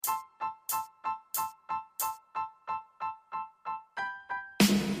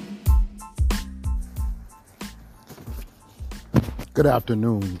Good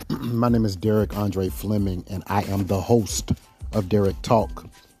afternoon. My name is Derek Andre Fleming, and I am the host of Derek Talk.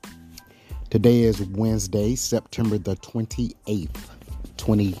 Today is Wednesday, September the 28th,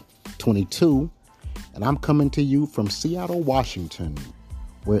 2022, and I'm coming to you from Seattle, Washington,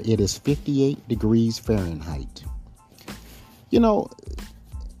 where it is 58 degrees Fahrenheit. I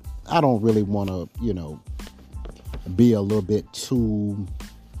don't really want to, be a little bit too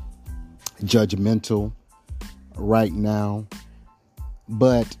judgmental right now.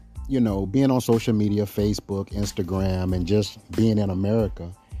 But, being on social media, Facebook, Instagram, and just being in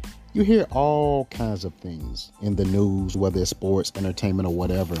America, you hear all kinds of things in the news, whether it's sports, entertainment, or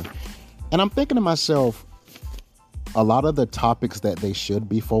whatever. And I'm thinking to myself, a lot of the topics that they should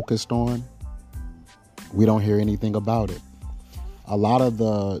be focused on, we don't hear anything about it. A lot of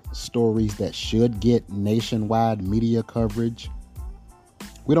the stories that should get nationwide media coverage,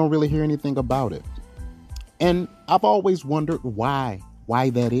 we don't really hear anything about it. And I've always wondered why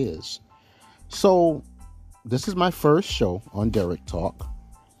that is. So this is my first show on Derek Talk.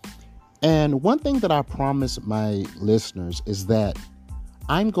 And one thing that I promise my listeners is that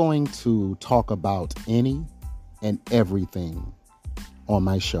I'm going to talk about any and everything on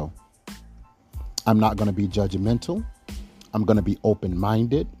my show. I'm not going to be judgmental. I'm going to be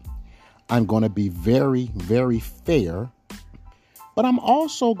open-minded. I'm going to be very, very fair. But I'm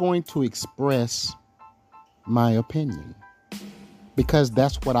also going to express my opinion, because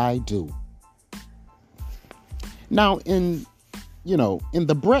that's what I do. Now, in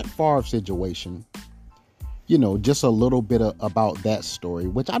the Brett Favre situation, just a little bit about that story,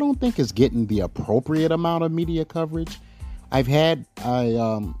 which I don't think is getting the appropriate amount of media coverage. I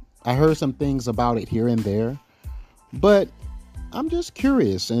heard some things about it here and there, but I'm just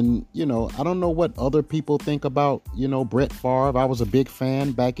curious. And, I don't know what other people think about, Brett Favre. I was a big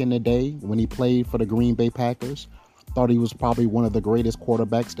fan back in the day when he played for the Green Bay Packers. Thought he was probably one of the greatest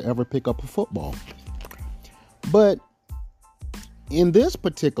quarterbacks to ever pick up a football. But in this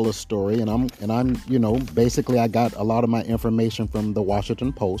particular story, and I'm basically I got a lot of my information from the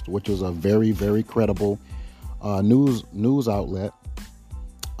Washington Post, which is a very, very credible news outlet.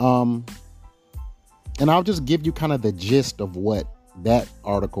 And I'll just give you kind of the gist of what that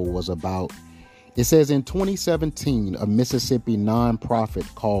article was about. It says in 2017, a Mississippi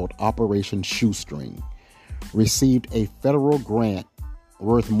nonprofit called Operation Shoestring received a federal grant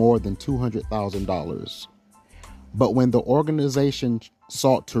worth more than $200,000. But when the organization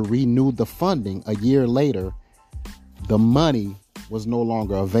sought to renew the funding a year later, the money was no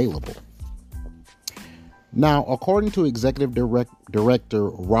longer available. Now, according to Executive Director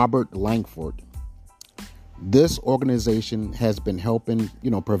Robert Langford, this organization has been helping,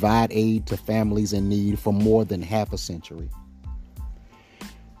 provide aid to families in need for more than half a century.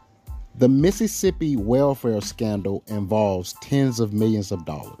 The Mississippi welfare scandal involves tens of millions of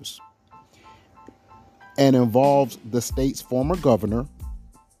dollars and involves the state's former governor,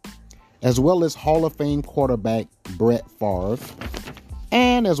 as well as Hall of Fame quarterback Brett Favre,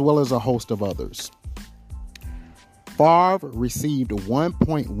 and as well as a host of others. Favre received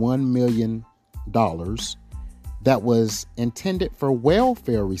 $1.1 million that was intended for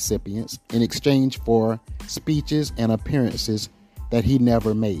welfare recipients in exchange for speeches and appearances that he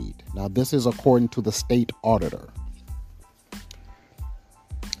never made. Now, this is according to the state auditor.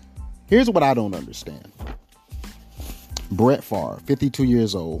 Here's what I don't understand. Brett Favre, 52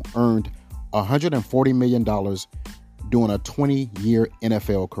 years old, earned $140 million during a 20-year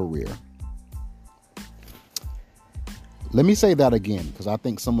NFL career. Let me say that again, because I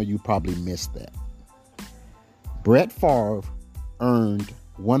think some of you probably missed that. Brett Favre earned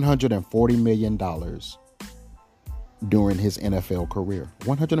 $140 million during his NFL career.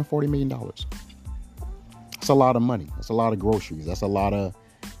 $140 million. That's a lot of money. That's a lot of groceries. That's a lot of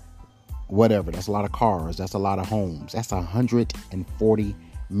whatever. That's a lot of cars. That's a lot of homes. That's $140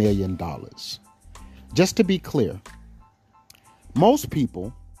 million. Just to be clear, most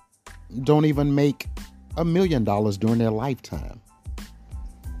people don't even make $1 million during their lifetime.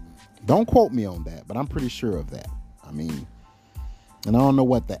 Don't quote me on that, but I'm pretty sure of that. And I don't know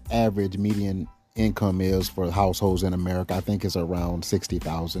what the average median income is for households in America. I think it's around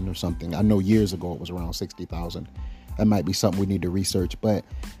 $60,000 or something. I know years ago it was around $60,000. That might be something we need to research. But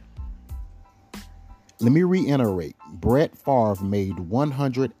let me reiterate. Brett Favre made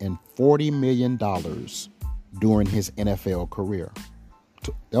 $140 million during his NFL career.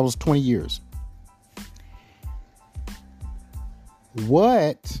 That was 20 years.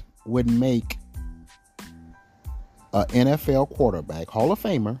 What would make an NFL quarterback, Hall of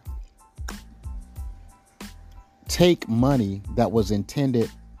Famer, take money that was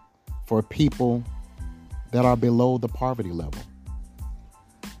intended for people that are below the poverty level?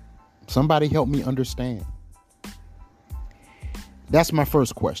 Somebody help me understand. That's my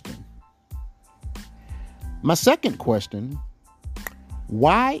first question. My second question,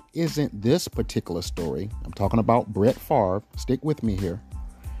 why isn't this particular story, I'm talking about Brett Favre, stick with me here.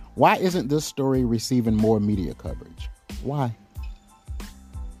 Why isn't this story receiving more media coverage? Why?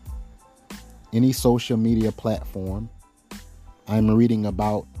 Any social media platform. I'm reading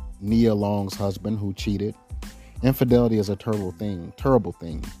about Nia Long's husband who cheated. Infidelity is a terrible thing. Terrible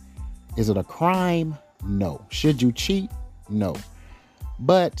thing. Is it a crime? No. Should you cheat? No.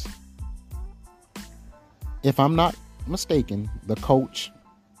 But if I'm not mistaken, the coach,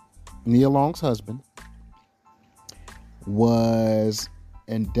 Nia Long's husband, was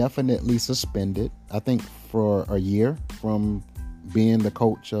indefinitely suspended, I think for a year, from being the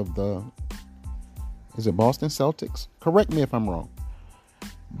coach of the, is it Boston Celtics? Correct me if I'm wrong.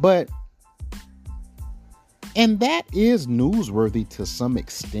 And that is newsworthy to some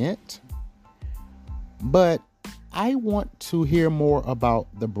extent, but I want to hear more about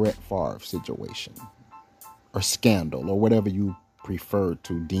the Brett Favre situation or scandal or whatever you prefer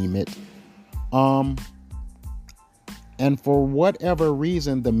to deem it. And for whatever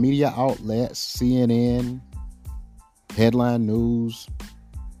reason, the media outlets, CNN, Headline News,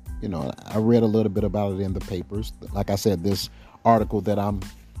 I read a little bit about it in the papers. Like I said, this article that I'm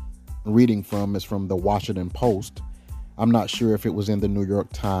reading from is from the Washington Post. I'm not sure if it was in the New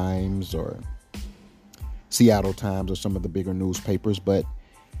York Times or Seattle Times or some of the bigger newspapers, but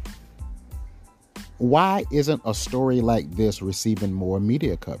why isn't a story like this receiving more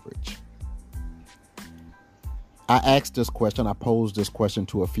media coverage? I asked this question, I posed this question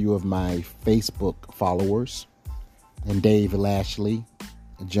to a few of my Facebook followers, and Dave Lashley,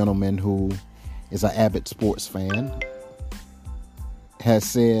 a gentleman who is an avid sports fan, has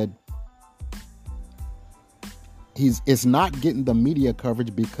said it's not getting the media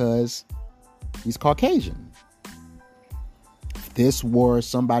coverage because he's Caucasian. If this were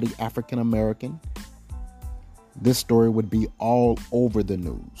somebody African American, this story would be all over the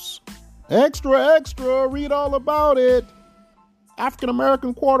news. Extra, extra, read all about it. African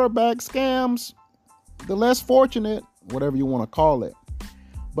American quarterback scams the less fortunate, whatever you want to call it.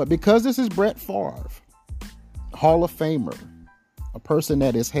 But because this is Brett Favre, Hall of Famer, a person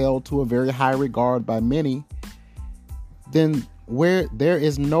that is held to a very high regard by many, then where there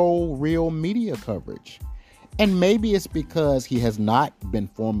is no real media coverage. And maybe it's because he has not been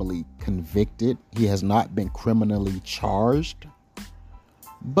formally convicted. He has not been criminally charged.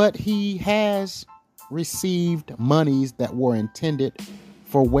 But he has received monies that were intended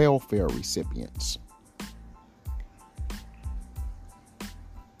for welfare recipients.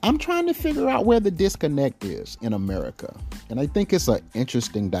 I'm trying to figure out where the disconnect is in America. And I think it's an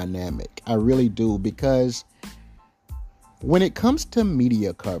interesting dynamic. I really do, because when it comes to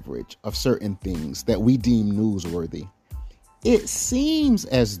media coverage of certain things that we deem newsworthy, it seems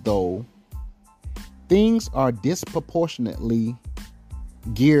as though things are disproportionately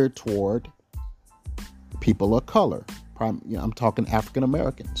geared toward people of color. I'm talking African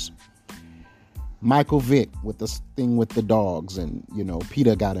Americans. Michael Vick with this thing with the dogs, and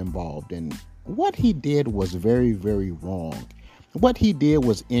PETA got involved, and what he did was very, very wrong. What he did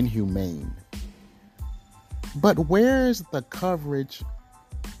was inhumane. But where's the coverage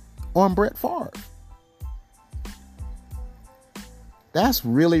on Brett Favre? That's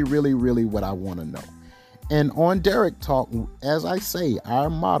really, really, really what I want to know. And on Derek Talk, as I say, our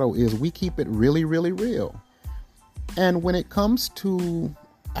motto is we keep it really, really real. And when it comes to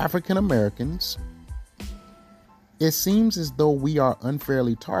African Americans, it seems as though we are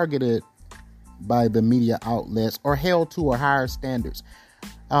unfairly targeted by the media outlets or held to a higher standards.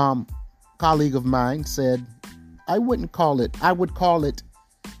 Colleague of mine said, I would call it,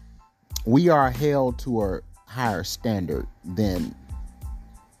 we are held to a higher standard than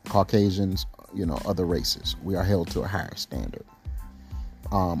Caucasians, other races. We are held to a higher standard.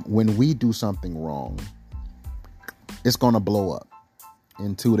 When we do something wrong, it's going to blow up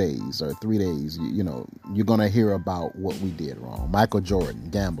in 2 days or 3 days. You're going to hear about what we did wrong. Michael Jordan,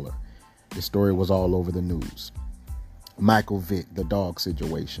 gambler. The story was all over the news. Michael Vick, the dog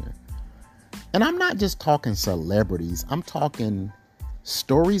situation. And I'm not just talking celebrities. I'm talking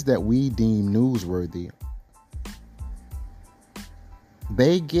stories that we deem newsworthy.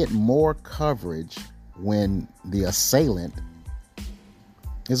 They get more coverage when the assailant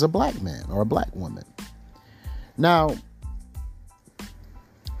is a black man or a black woman. Now,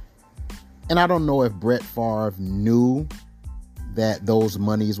 and I don't know if Brett Favre knew that those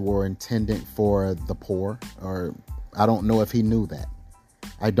monies were intended for the poor, or I don't know if he knew that.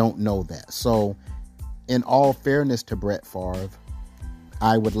 I don't know that. So, in all fairness to Brett Favre,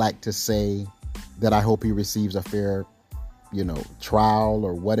 I would like to say that I hope he receives a fair, trial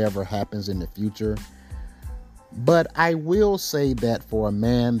or whatever happens in the future. But I will say that for a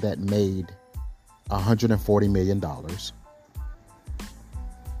man that made $140 million,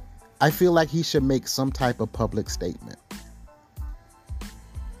 I feel like he should make some type of public statement.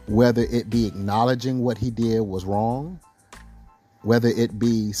 Whether it be acknowledging what he did was wrong, whether it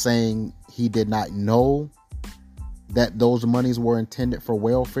be saying he did not know that those monies were intended for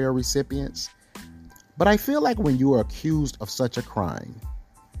welfare recipients. But I feel like when you are accused of such a crime,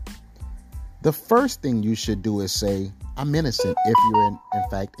 the first thing you should do is say, I'm innocent, if you're in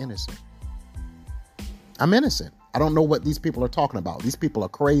fact innocent. I'm innocent. I don't know what these people are talking about. These people are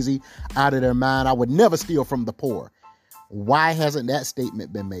crazy, out of their mind. I would never steal from the poor. Why hasn't that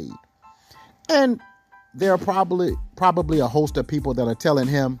statement been made? And there are probably a host of people that are telling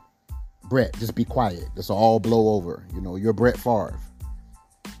him, Brett, just be quiet. This will all blow over. You're Brett Favre.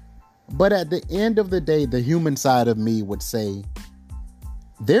 But at the end of the day, the human side of me would say,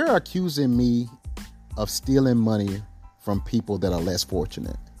 they're accusing me of stealing money from people that are less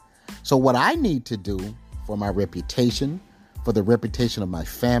fortunate. So what I need to do for my reputation, for the reputation of my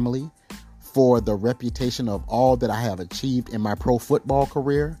family, for the reputation of all that I have achieved in my pro football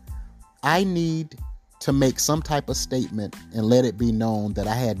career, I need to make some type of statement and let it be known that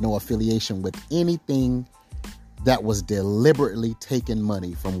I had no affiliation with anything that was deliberately taking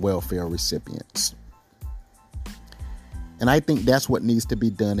money from welfare recipients. And I think that's what needs to be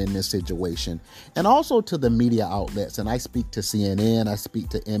done in this situation. And also to the media outlets. And I speak to CNN, I speak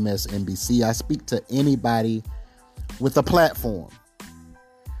to MSNBC, I speak to anybody with a platform.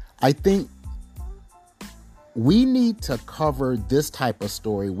 I think we need to cover this type of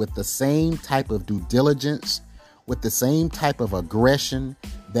story with the same type of due diligence, with the same type of aggression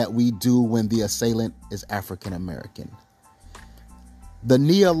that we do when the assailant is African American. The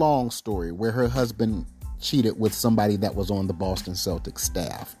Nia Long story, where her husband cheated with somebody that was on the Boston Celtics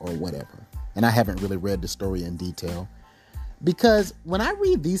staff or whatever. And I haven't really read the story in detail. Because when I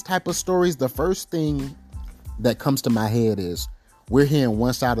read these type of stories, the first thing that comes to my head is, we're hearing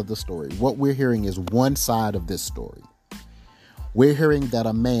one side of the story. What we're hearing is one side of this story. We're hearing that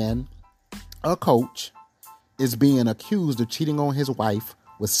a man, a coach, is being accused of cheating on his wife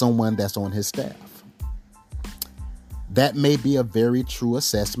with someone that's on his staff. That may be a very true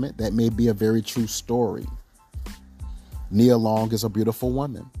assessment. That may be a very true story. Nia Long is a beautiful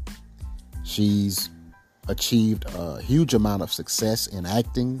woman. She's achieved a huge amount of success in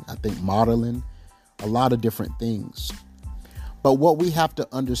acting, I think modeling, a lot of different things. But what we have to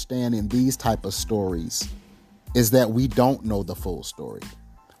understand in these type of stories is that we don't know the full story.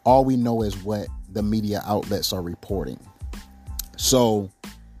 All we know is what the media outlets are reporting. So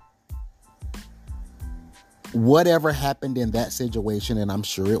whatever happened in that situation, and I'm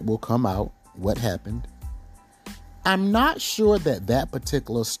sure it will come out what happened, I'm not sure that that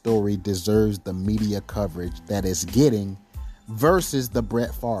particular story deserves the media coverage that it's getting versus the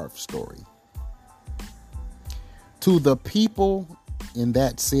Brett Favre story. To the people in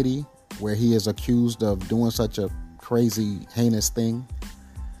that city where he is accused of doing such a crazy, heinous thing,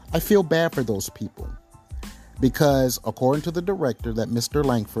 I feel bad for those people. Because according to the director, that Mr.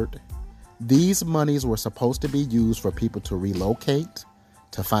 Langford, these monies were supposed to be used for people to relocate,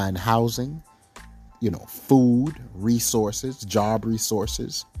 to find housing, food, resources, job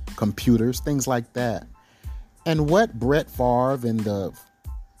resources, computers, things like that. And what Brett Favre and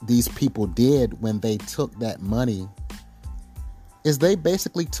these people did when they took that money is they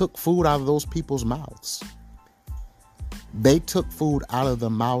basically took food out of those people's mouths. They took food out of the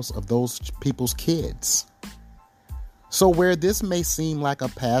mouths of those people's kids. So where this may seem like a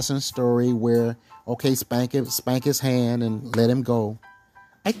passing story where, okay, spank his hand and let him go,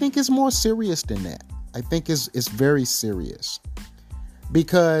 I think it's more serious than that. I think it's very serious.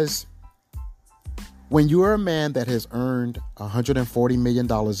 Because when you're a man that has earned $140 million in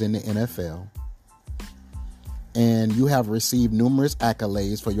the NFL and you have received numerous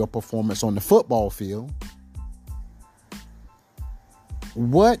accolades for your performance on the football field,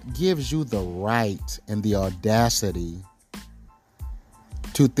 what gives you the right and the audacity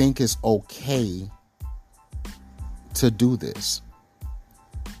to think it's okay to do this?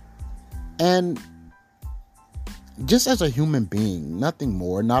 And just as a human being, nothing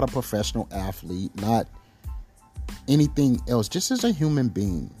more, not a professional athlete, not anything else, just as a human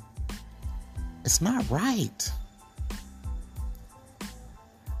being, it's not right.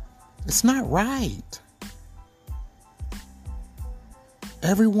 It's not right.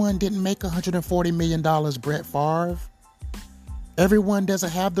 Everyone didn't make $140 million, Brett Favre. Everyone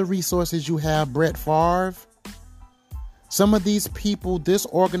doesn't have the resources you have, Brett Favre. Some of these people, this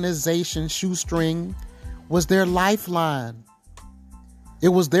organization, Shoestring, was their lifeline. It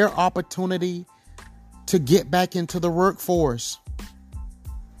was their opportunity to get back into the workforce.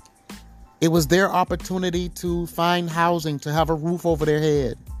 It was their opportunity to find housing, to have a roof over their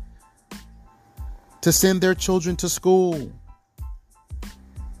head, to send their children to school.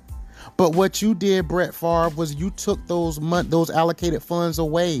 But what you did, Brett Favre, was you took those allocated funds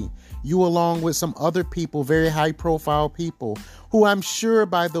away. You, along with some other people, very high profile people, who I'm sure,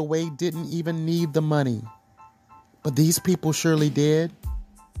 by the way, didn't even need the money. But these people surely did.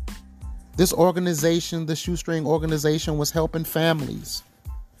 This organization, the Shoestring organization, was helping families.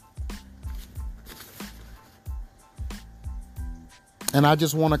 And I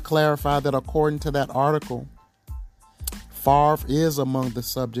just want to clarify that according to that article, Favre is among the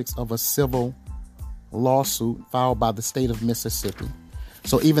subjects of a civil lawsuit filed by the state of Mississippi.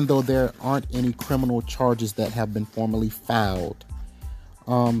 So even though there aren't any criminal charges that have been formally filed,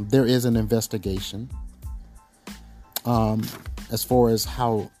 there is an investigation. As far as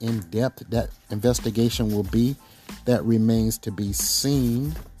how in-depth that investigation will be, that remains to be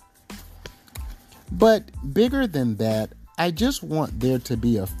seen. But bigger than that, I just want there to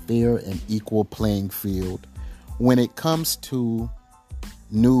be a fair and equal playing field when it comes to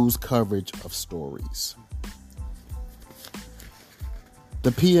news coverage of stories. The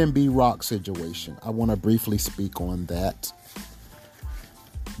PNB Rock situation, I want to briefly speak on that.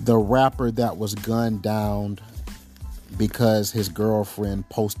 The rapper that was gunned down because his girlfriend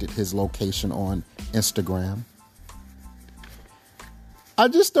posted his location on Instagram. I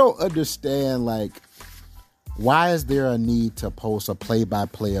just don't understand, why is there a need to post a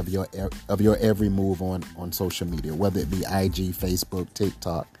play-by-play of your every move on social media, whether it be IG, Facebook,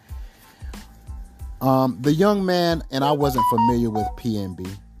 TikTok? The young man, and I wasn't familiar with PNB.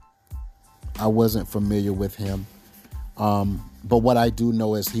 I wasn't familiar with him. But what I do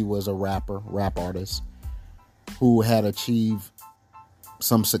know is he was a rap artist who had achieved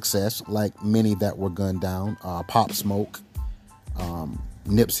some success, like many that were gunned down. Pop Smoke,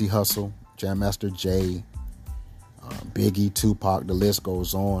 Nipsey Hussle, Jam Master Jay, Biggie, Tupac, the list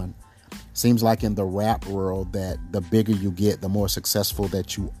goes on. Seems like in the rap world that the bigger you get, the more successful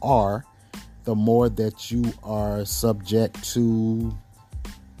that you are, the more that you are subject to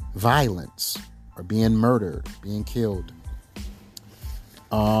violence or being murdered, being killed.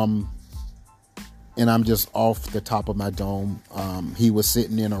 And I'm just off the top of my dome. He was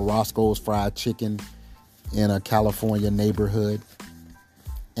sitting in a Roscoe's Fried Chicken in a California neighborhood,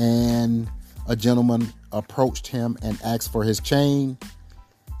 and a gentleman approached him and asked for his chain.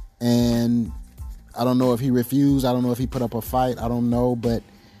 And I don't know if he refused. I don't know if he put up a fight. I don't know. But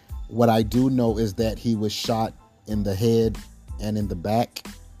what I do know is that he was shot in the head and in the back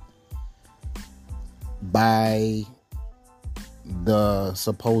by the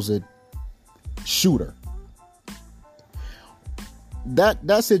supposed shooter.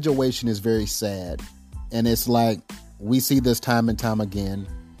 That situation is very sad. And it's like, we see this time and time again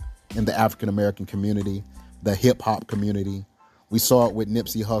in the African American community, the hip hop community. We saw it with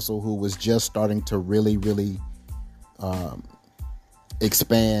Nipsey Hussle, who was just starting to really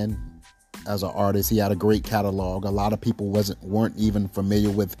expand as an artist. He had a great catalog. A lot of people weren't even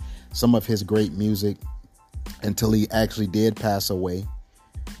familiar with some of his great music until he actually did pass away.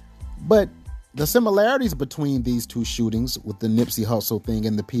 But the similarities between these two shootings, with the Nipsey Hussle thing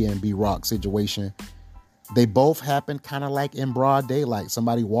and the PNB Rock situation, they both happened kind of like in broad daylight.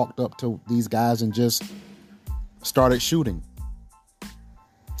 Somebody walked up to these guys and just started shooting.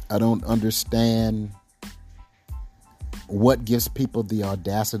 I don't understand what gives people the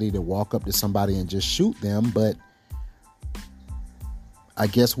audacity to walk up to somebody and just shoot them, but I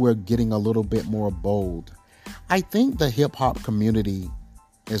guess we're getting a little bit more bold. I think the hip hop community,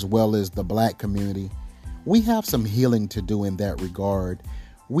 as well as the black community, we have some healing to do in that regard.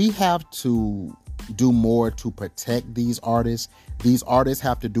 We have to do more to protect these artists. These artists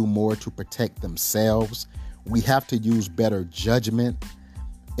have to do more to protect themselves. We have to use better judgment.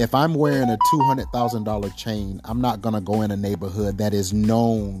 If I'm wearing a $200,000 chain, I'm not going to go in a neighborhood that is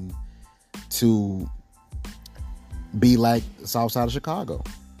known to be like the South Side of Chicago.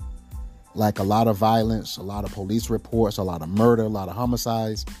 Like a lot of violence, a lot of police reports, a lot of murder, a lot of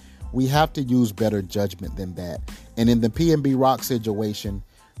homicides. We have to use better judgment than that. And in the PNB Rock situation,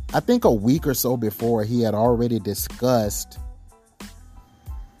 I think a week or so before, he had already discussed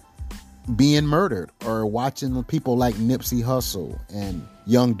being murdered, or watching people like Nipsey Hussle and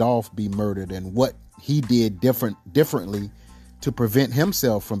Young Dolph be murdered, and what he did differently to prevent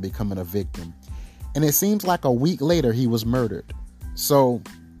himself from becoming a victim. And it seems like a week later he was murdered. So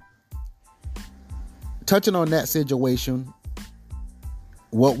touching on that situation,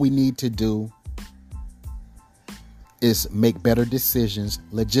 what we need to do is make better decisions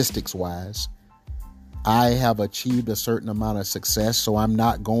logistics wise. I have achieved a certain amount of success, so I'm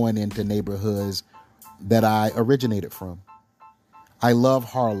not going into neighborhoods that I originated from. I love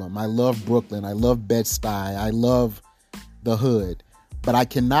Harlem. I love Brooklyn. I love Bed-Stuy. I love the hood. But I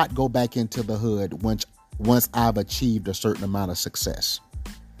cannot go back into the hood once I've achieved a certain amount of success.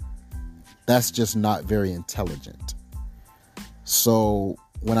 That's just not very intelligent. So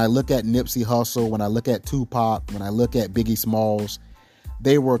when I look at Nipsey Hussle, when I look at Tupac, when I look at Biggie Smalls,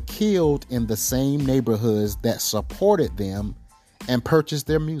 they were killed in the same neighborhoods that supported them and purchased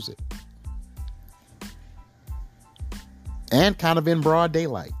their music. And kind of in broad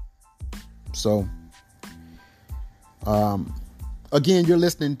daylight. So, again, you're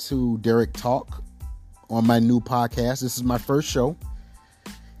listening to Derek Talk on my new podcast. This is my first show.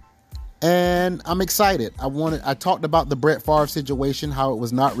 And I'm excited. I talked about the Brett Favre situation, how it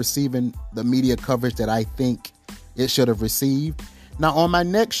was not receiving the media coverage that I think it should have received. Now, on my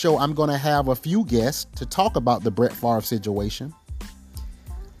next show, I'm going to have a few guests to talk about the Brett Favre situation.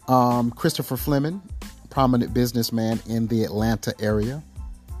 Christopher Fleming, prominent businessman in the Atlanta area.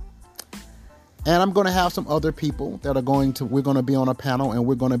 And I'm going to have some other people that we're going to be on a panel, and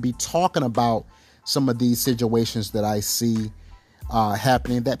we're going to be talking about some of these situations that I see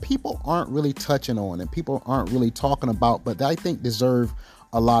happening that people aren't really touching on and people aren't really talking about, but that I think deserve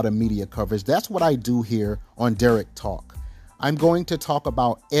a lot of media coverage. That's what I do here on Derek Talk. I'm going to talk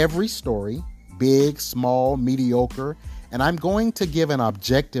about every story, big, small, mediocre, and I'm going to give an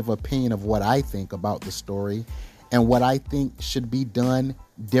objective opinion of what I think about the story and what I think should be done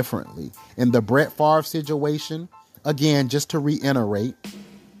differently. In the Brett Favre situation, again, just to reiterate,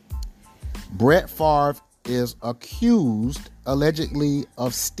 Brett Favre is accused, allegedly,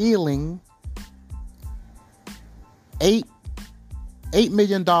 of stealing $8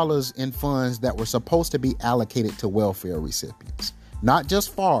 million in funds that were supposed to be allocated to welfare recipients. Not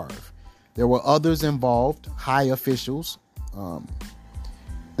just Favre. There were others involved, high officials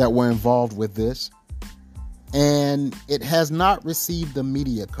that were involved with this. And it has not received the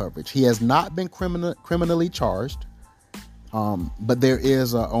media coverage. He has not been criminally charged, but there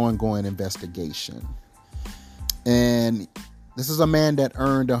is an ongoing investigation. And this is a man that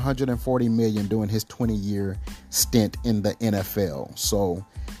earned $140 million during his 20-year stint in the NFL. So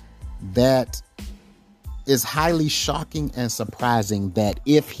that is highly shocking and surprising that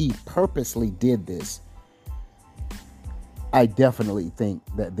if he purposely did this, I definitely think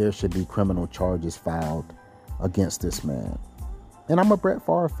that there should be criminal charges filed against this man. And I'm a Brett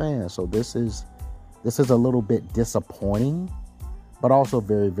Favre fan, so this is a little bit disappointing, but also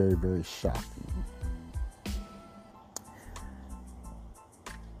very, very, very shocking.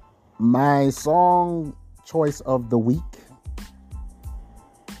 My song choice of the week,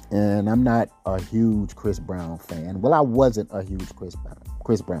 and I'm not a huge Chris Brown fan. Well, I wasn't a huge Chris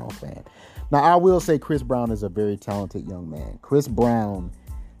Brown fan. Now, I will say Chris Brown is a very talented young man. Chris Brown,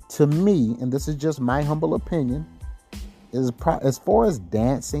 to me, and this is just my humble opinion, as far as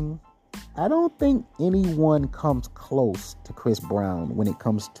dancing, I don't think anyone comes close to Chris Brown when it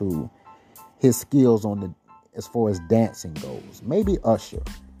comes to his skills as far as dancing goes. Maybe Usher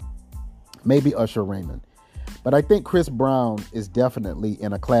Raymond. But I think Chris Brown is definitely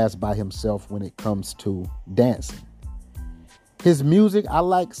in a class by himself when it comes to dancing. His music, I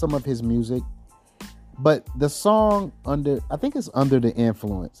like some of his music, but the song I think it's Under the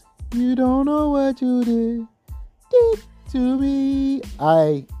Influence. You don't know what you did to me.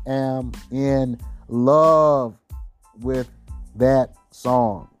 I am in love with that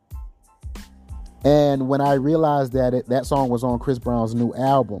song. And when I realized that that song was on Chris Brown's new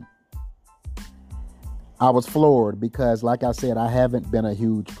album, I was floored because, like I said, I haven't been a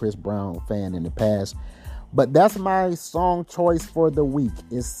huge Chris Brown fan in the past. But that's my song choice for the week.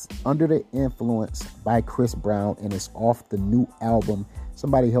 It's Under the Influence by Chris Brown, and it's off the new album.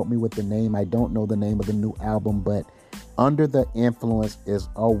 Somebody help me with the name. I don't know the name of the new album, but Under the Influence is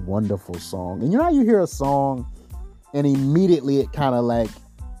a wonderful song. And you know how you hear a song and immediately it kind of like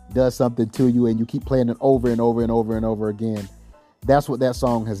does something to you and you keep playing it over and over and over and over again? That's what that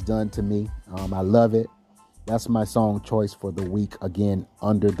song has done to me. I love it. That's my song choice for the week. Again,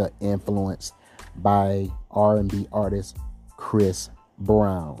 Under the Influence by R&B artist Chris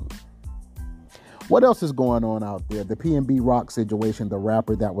Brown. What else is going on out there? The P&B Rock situation, the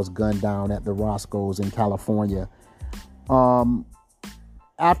rapper that was gunned down at the Roscoe's in California.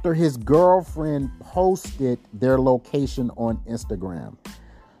 After his girlfriend posted their location on Instagram.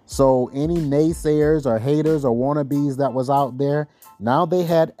 So any naysayers or haters or wannabes that was out there, now they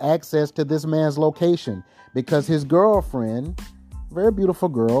had access to this man's location because his girlfriend, very beautiful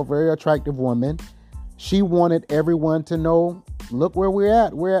girl, very attractive woman, she wanted everyone to know, look where we're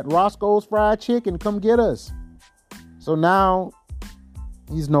at. We're at Roscoe's Fried Chicken. Come get us. So now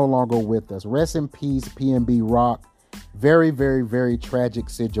he's no longer with us. Rest in peace, PNB Rock. Very, very, very tragic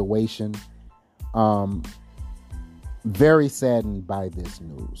situation. Very saddened by this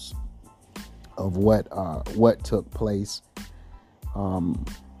news of what took place.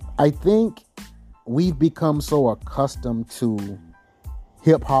 I think we've become so accustomed to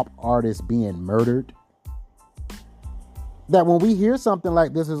hip hop artists being murdered that when we hear something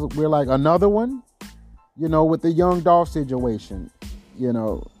like this, we're like, another one, with the Young Dolph situation,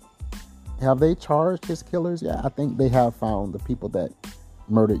 have they charged his killers? Yeah, I think they have found the people that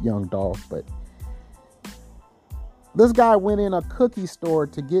murdered Young Dolph, but this guy went in a cookie store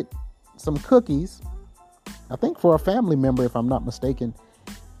to get some cookies, I think for a family member, if I'm not mistaken,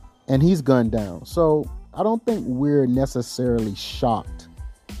 and he's gunned down. So I don't think we're necessarily shocked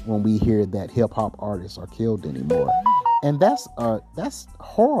when we hear that hip hop artists are killed anymore. And that's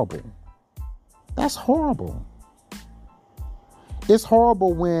horrible. That's horrible. It's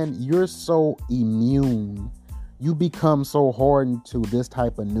horrible when you're so immune, you become so hardened to this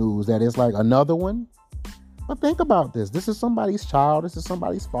type of news that it's like another one. But think about this. This is somebody's child. This is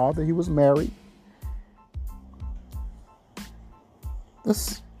somebody's father. He was married.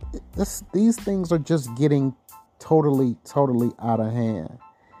 These things are just getting totally out of hand.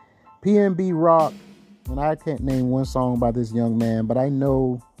 PNB Rock, and I can't name one song by this young man, but I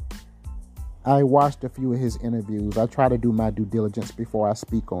know I watched a few of his interviews. I try to do my due diligence before I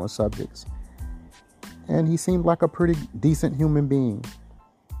speak on subjects. And he seemed like a pretty decent human being.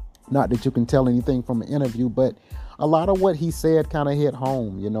 Not that you can tell anything from an interview, but a lot of what he said kind of hit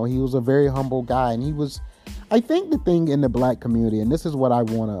home. He was a very humble guy. And I think the thing in the black community, and this is what I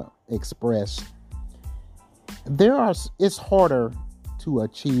want to express, it's harder to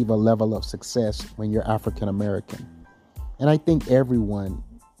achieve a level of success when you're African American. And I think everyone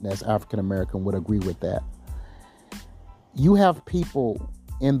that's African American would agree with that. You have people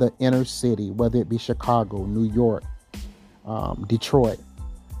in the inner city, whether it be Chicago, New York, Detroit,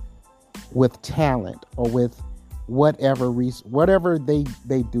 with talent or with whatever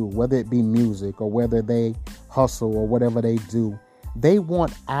they do, whether it be music or whether they hustle or whatever they do, they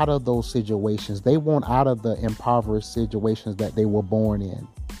want out of those situations. They want out of the impoverished situations that they were born in.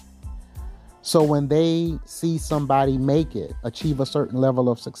 So when they see somebody make it, achieve a certain level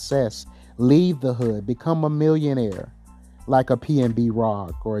of success, leave the hood, become a millionaire, like a PNB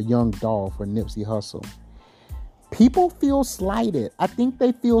Rock or a Young Dolph or Nipsey Hussle, people feel slighted. I think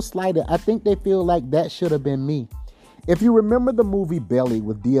they feel slighted. I think they feel like that should have been me. If you remember the movie Belly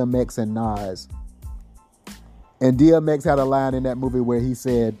with DMX and Nas, and DMX had a line in that movie where he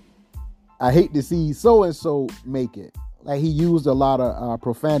said, I hate to see so-and-so make it. Like he used a lot of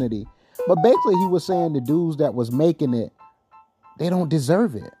profanity. But basically he was saying the dudes that was making it, they don't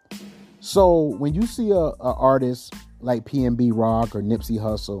deserve it. So when you see a artist like PNB Rock or Nipsey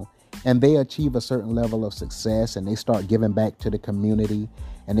Hussle, and they achieve a certain level of success and they start giving back to the community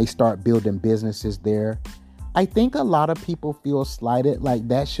and they start building businesses there, I think a lot of people feel slighted, like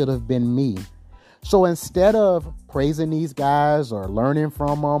that should have been me. So instead of praising these guys or learning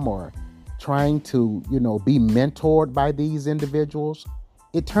from them or trying to, be mentored by these individuals,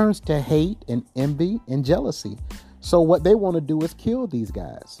 it turns to hate and envy and jealousy. So what they want to do is kill these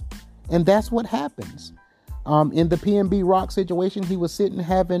guys. And that's what happens. In the PNB Rock situation, he was sitting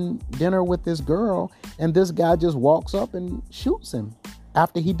having dinner with this girl, and this guy just walks up and shoots him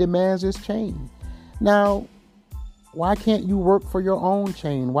after he demands his chain. Now, why can't you work for your own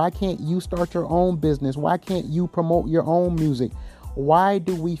chain? Why can't you start your own business? Why can't you promote your own music? Why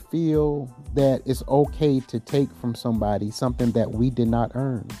do we feel that it's okay to take from somebody something that we did not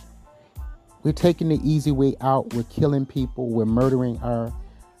earn? We're taking the easy way out. We're killing people. We're murdering our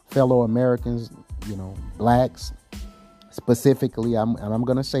fellow Americans, blacks specifically. I'm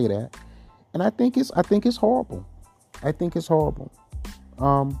going to say that. And I think it's horrible. I think it's horrible.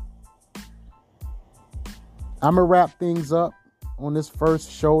 I'm going to wrap things up on this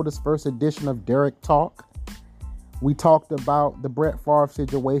first edition of Derek Talk. We talked about the Brett Favre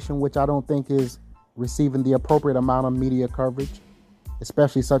situation, which I don't think is receiving the appropriate amount of media coverage,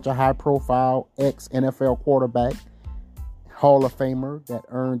 especially such a high-profile ex-NFL quarterback, Hall of Famer that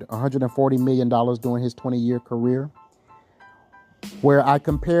earned $140 million during his 20-year career, where I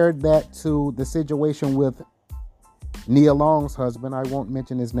compared that to the situation with Nia Long's husband. I won't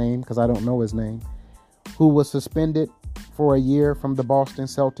mention his name because I don't know his name, who was suspended for a year from the Boston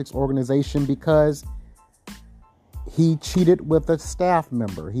Celtics organization because he cheated with a staff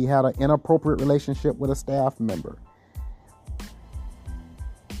member. He had an inappropriate relationship with a staff member.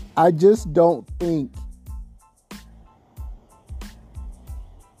 I just don't think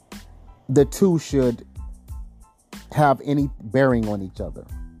the two should have any bearing on each other.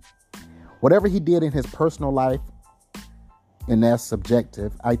 Whatever he did in his personal life, and that's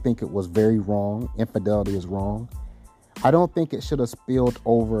subjective, I think it was very wrong. Infidelity is wrong. I don't think it should have spilled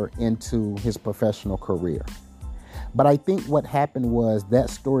over into his professional career. But I think what happened was that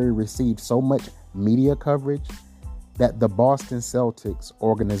story received so much media coverage that the Boston Celtics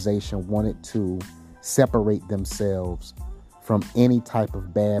organization wanted to separate themselves from any type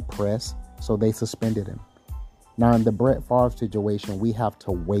of bad press, so they suspended him. Now, in the Brett Favre situation, we have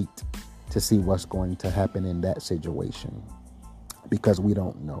to wait to see what's going to happen in that situation because we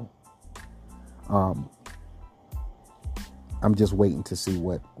don't know. I'm just waiting to see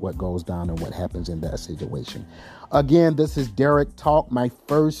what goes down and what happens in that situation. Again, this is Derek Talk, my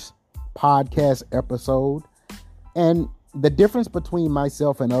first podcast episode. And the difference between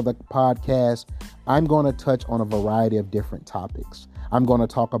myself and other podcasts, I'm going to touch on a variety of different topics. I'm going to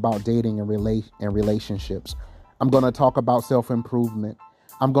talk about dating and relationships. I'm going to talk about self-improvement.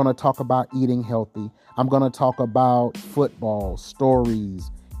 I'm going to talk about eating healthy. I'm going to talk about football, stories,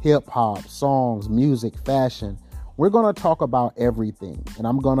 hip hop, songs, music, fashion. We're going to talk about everything. And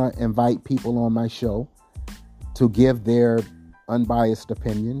I'm going to invite people on my show to give their unbiased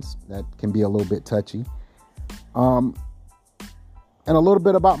opinions. That can be a little bit touchy. And a little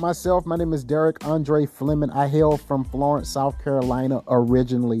bit about myself. My name is Derek Andre Fleming. I hail from Florence, South Carolina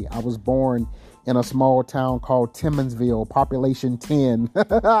originally. I was born in a small town called Timmonsville, population 10.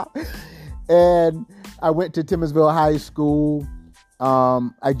 And I went to Timmonsville High School.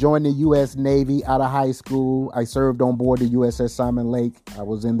 I joined the U.S. Navy out of high school. I served on board the USS Simon Lake. I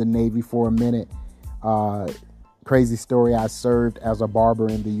was in the Navy for a minute. Crazy story, I served as a barber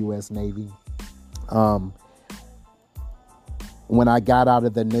in the U.S. Navy. When I got out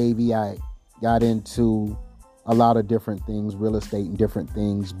of the Navy, I got into a lot of different things, real estate and different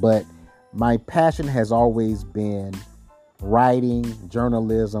things. But my passion has always been writing,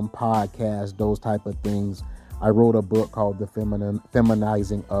 journalism, podcasts, those type of things. I wrote a book called The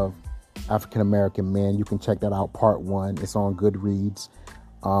Feminizing of African American Men. You can check that out, part 1. It's on Goodreads.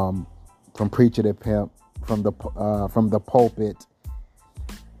 From preacher to pimp, from the pulpit,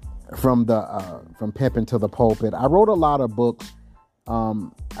 from pimping to the pulpit. I wrote a lot of books. I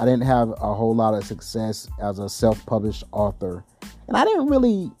didn't have a whole lot of success as a self-published author, and I didn't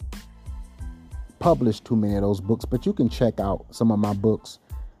really publish too many of those books, but you can check out some of my books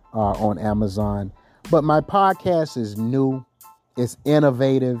on Amazon. But my podcast is new. It's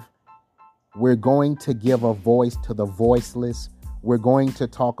innovative. We're going to give a voice to the voiceless. We're going to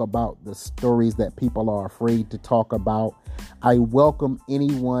talk about the stories that people are afraid to talk about. I welcome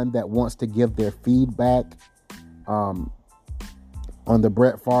anyone that wants to give their feedback on the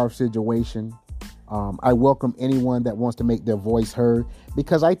Brett Favre situation. I welcome anyone that wants to make their voice heard,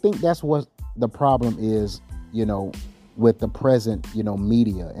 because I think that's what the problem is, with the present,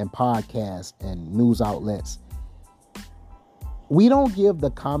 media and podcasts and news outlets. We don't give the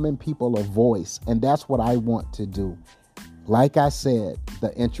common people a voice, and that's what I want to do. Like I said,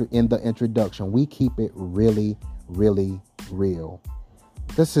 in the introduction, we keep it really, really real.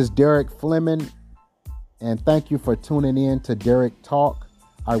 This is Derek Fleming, and thank you for tuning in to Derek Talk.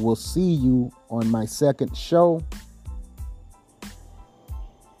 I will see you on my second show.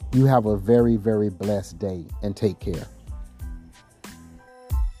 You have a very, very blessed day, and take care.